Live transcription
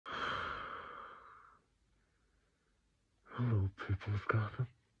Hello, people of Gotham.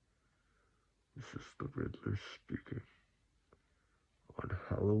 This is the Riddler speaking. On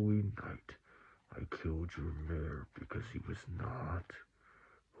Halloween night, I killed your mayor because he was not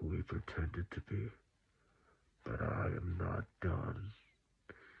who he pretended to be. But I am not done.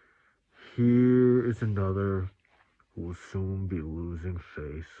 Here is another who will soon be losing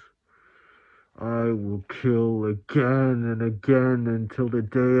face. I will kill again and again until the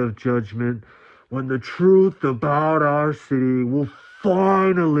day of judgment, when the truth about our city will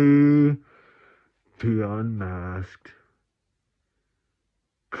finally be unmasked.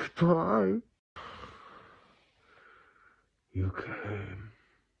 Goodbye. You came.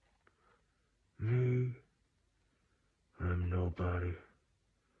 Me? I'm nobody.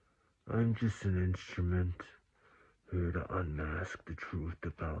 I'm just an instrument, here to unmask the truth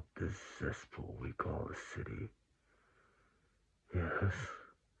about this cesspool we call a city. Yes,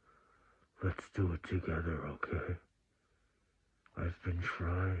 let's do it together, okay? I've been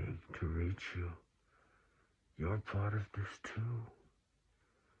trying to reach you. You're part of this too.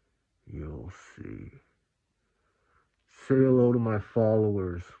 You'll see. Say hello to my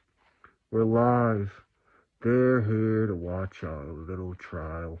followers. We're live. They're here to watch our little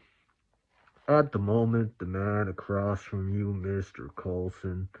trial. At the moment, the man across from you, Mr.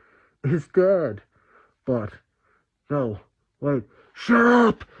 Coulson, is dead. But, no, wait, shut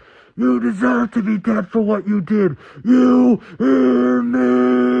up! You deserve to be dead for what you did. You hear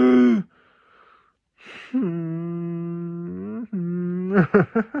me?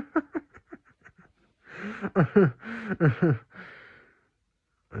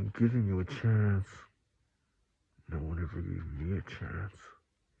 I'm giving you a chance. No one ever gave me a chance.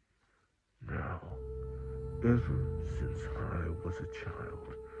 Now, ever since I was a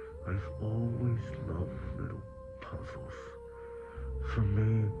child, I've always loved little puzzles. For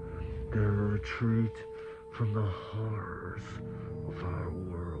me, they're a retreat from the horrors of our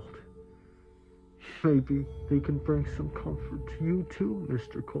world. Maybe they can bring some comfort to you too,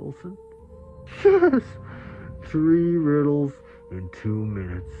 Mr. Coulson. Yes! 3 riddles in 2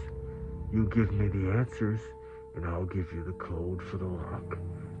 minutes. You give me the answers, and I'll give you the code for the lock.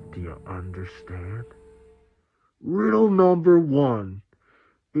 Do you understand? Riddle number 1.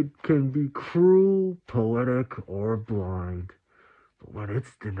 It can be cruel, poetic, or blind. But when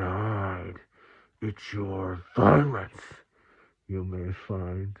it's denied, it's your violence you may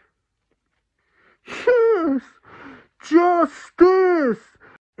find. Yes! Justice!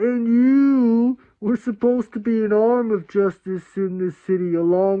 And you were supposed to be an arm of justice in this city,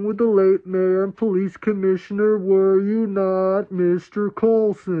 along with the late mayor and police commissioner, were you not, Mr.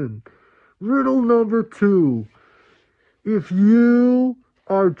 Coulson? Riddle number 2. If you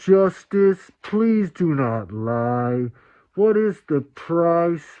are justice, please do not lie. What is the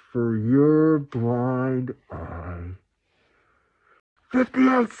price for your blind eye?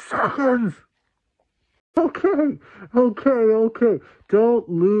 58 seconds! Okay. Don't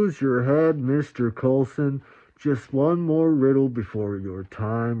lose your head, Mr. Coulson. Just one more riddle before your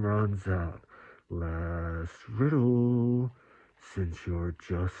time runs out. Last riddle. Since your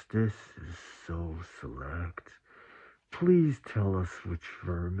justice is so select, please tell us which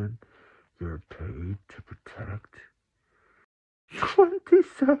vermin you're paid to protect. 20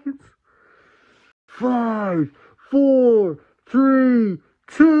 seconds. 5, 4, 3,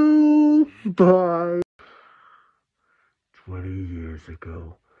 2, bye. 20 years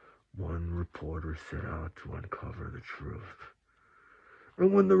ago, one reporter set out to uncover the truth.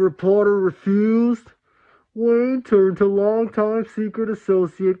 And when the reporter refused, Wayne turned to longtime secret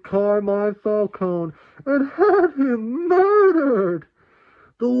associate Carmine Falcone and had him murdered.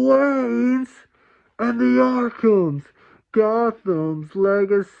 The Waynes and the Arkhams, Gotham's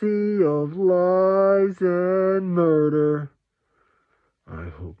legacy of lies and murder. I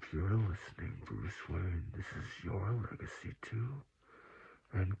hope you're listening, Bruce Wayne. This is your legacy too.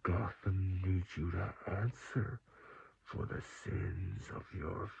 And Gotham needs you to answer for the sins of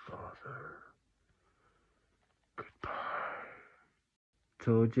your father. Goodbye.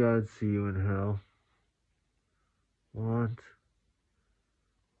 Told you I'd see you in hell. Want?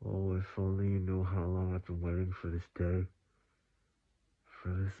 Oh, if only you knew how long I've been waiting for this day. For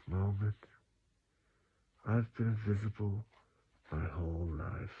this moment. I've been invisible my whole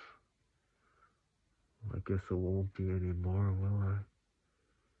life. I guess it won't be any more, will I?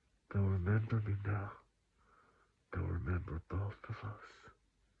 They'll remember me now. They'll remember both of us.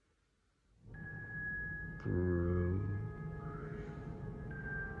 Bruce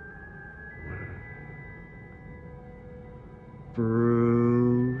Wayne.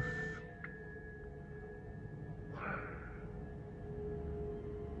 Bruce Wayne.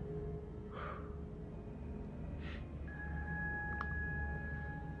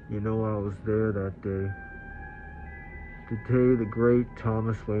 You know, I was there that day. The day the great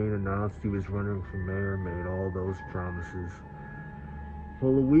Thomas Wayne announced he was running for mayor, made all those promises.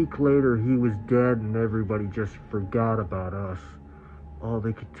 Well, a week later, he was dead and everybody just forgot about us. All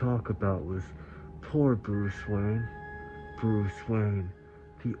they could talk about was poor Bruce Wayne. Bruce Wayne,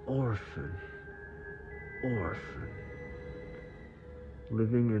 the orphan. Orphan.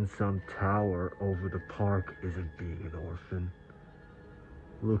 Living in some tower over the park isn't being an orphan.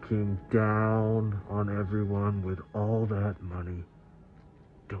 Looking down on everyone with all that money.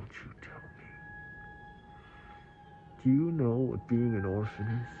 Don't you tell me. Do you know what being an orphan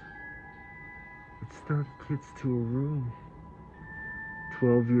is? It's not kids to a room.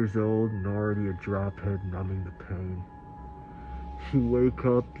 12 years old and already a drop head numbing the pain. You wake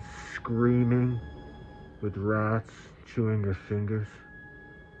up screaming with rats chewing your fingers.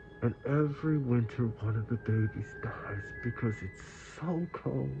 And every winter one of the babies dies because it's so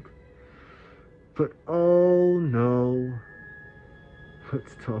cold. But oh no.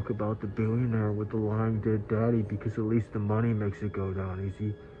 Let's talk about the billionaire with the lying dead daddy, because at least the money makes it go down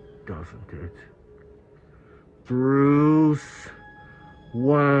easy, doesn't it? Bruce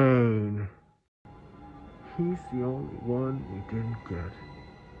Wayne. He's the only one we didn't get.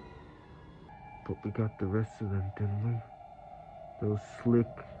 But we got the rest of them, didn't we? Those slick,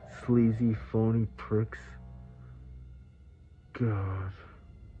 sleazy, phony pricks. God.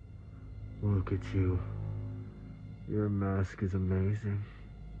 Look at you. Your mask is amazing.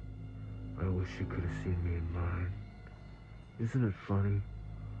 I wish you could have seen me in mine. Isn't it funny?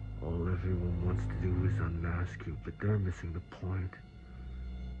 All everyone wants to do is unmask you, but they're missing the point.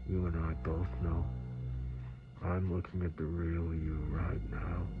 You and I both know. I'm looking at the real you right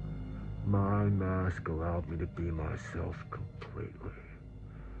now. My mask allowed me to be myself completely.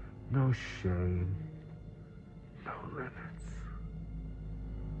 No shame. No limits.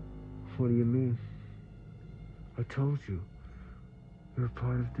 What do you mean? I told you. You're a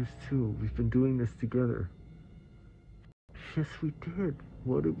part of this too. We've been doing this together. Yes, we did.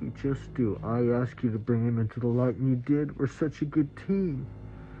 What did we just do? I asked you to bring him into the light, and you did. We're such a good team.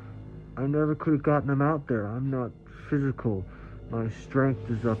 I never could have gotten him out there. I'm not physical. My strength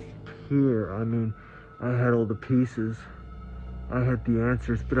is up here. I mean, I had all the pieces. I had the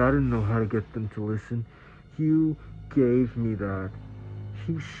answers, but I didn't know how to get them to listen. You gave me that.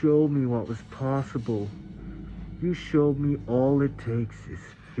 You showed me what was possible. You showed me all it takes is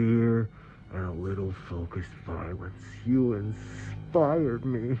fear and a little focused violence. You inspired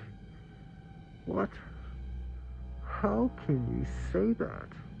me. What? How can you say that?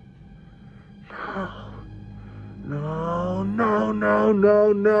 No, no, no,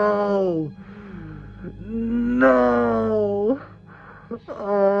 no, no. No.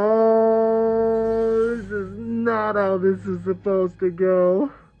 Oh, this is not how this is supposed to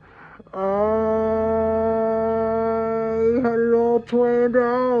go. I had it all planned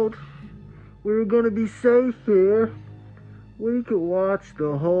out. We were gonna be safe here. We could watch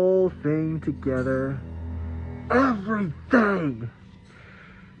the whole thing together. Everything.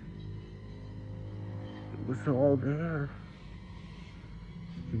 It was all there.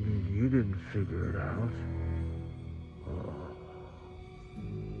 You mean you didn't figure it out?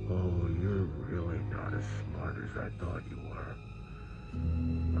 Oh, you're really not as smart as I thought you were.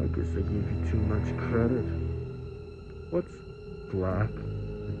 I guess I gave you too much credit. What's black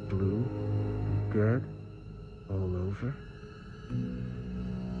and blue and dead all over?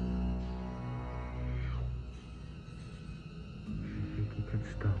 You think you can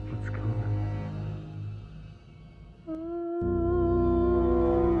stop what's coming?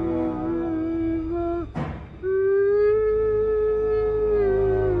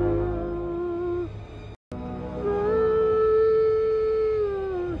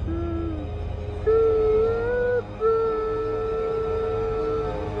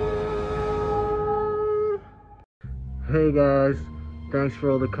 Hey guys, thanks for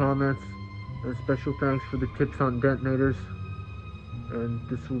all the comments, and special thanks for the tips on detonators. And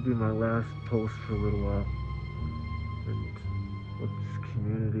this will be my last post for a little while. And what this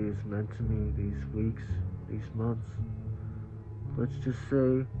community has meant to me these weeks, these months. Let's just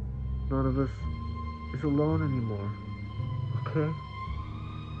say none of us is alone anymore, okay?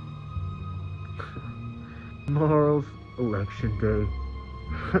 Tomorrow's election day.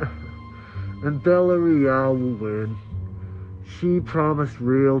 And Bella Real will win. She promised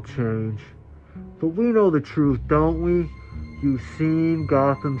real change. But we know the truth, don't we? You've seen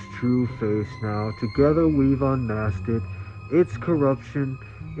Gotham's true face now. Together we've unmasked it. It's corruption,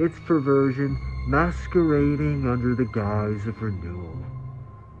 it's perversion, masquerading under the guise of renewal.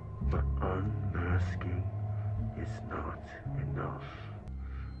 But unmasking is not enough.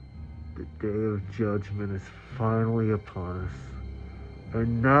 The day of judgment is finally upon us,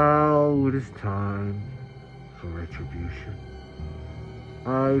 and now it is time for retribution.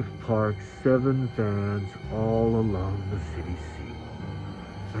 I've parked 7 vans all along the city seawall,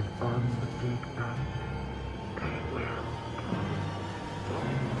 and on the big night, they will blow.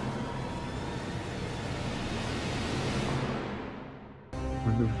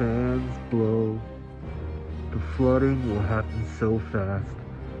 When the vans blow, the flooding will happen so fast,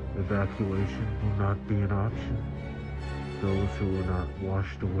 evacuation will not be an option. Those who are not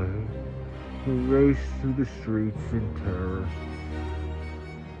washed away will race through the streets in terror,